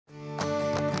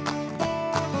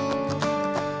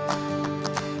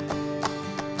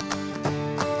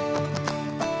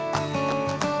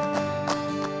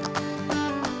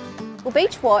Well,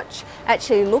 Beach Watch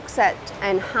actually looks at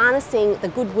and harnessing the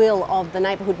goodwill of the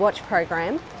Neighbourhood Watch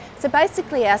program. So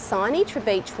basically our signage for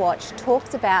Beach Watch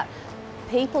talks about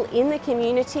people in the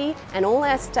community and all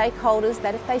our stakeholders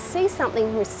that if they see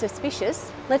something suspicious,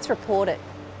 let's report it.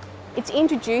 It's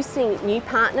introducing new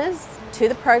partners to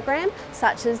the program,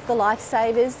 such as the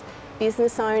lifesavers,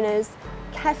 business owners,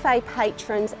 cafe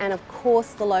patrons and of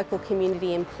course the local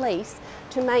community and police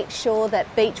to make sure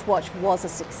that Beach Watch was a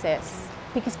success.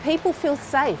 Because people feel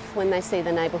safe when they see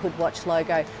the Neighbourhood Watch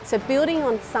logo, so building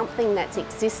on something that's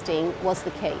existing was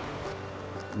the key.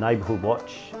 Neighbourhood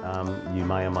Watch, you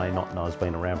may or may not know, has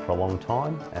been around for a long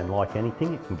time, and like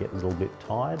anything it can get a little bit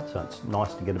tired, so it's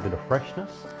nice to get a bit of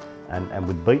freshness. And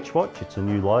with Beach Watch, it's a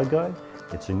new logo,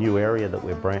 it's a new area that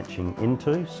we're branching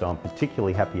into, so I'm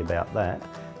particularly happy about that.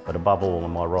 But above all,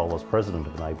 in my role as President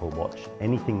of Neighbourhood Watch,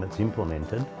 anything that's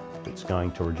implemented it's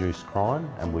going to reduce crime,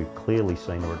 and we've clearly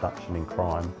seen a reduction in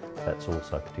crime. That's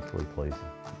also particularly pleasing.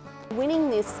 Winning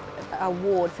this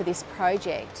award for this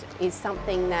project is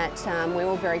something that we're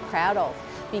all very proud of,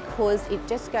 because it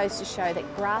just goes to show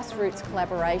that grassroots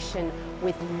collaboration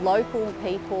with local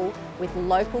people, with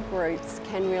local groups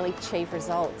can really achieve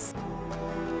results.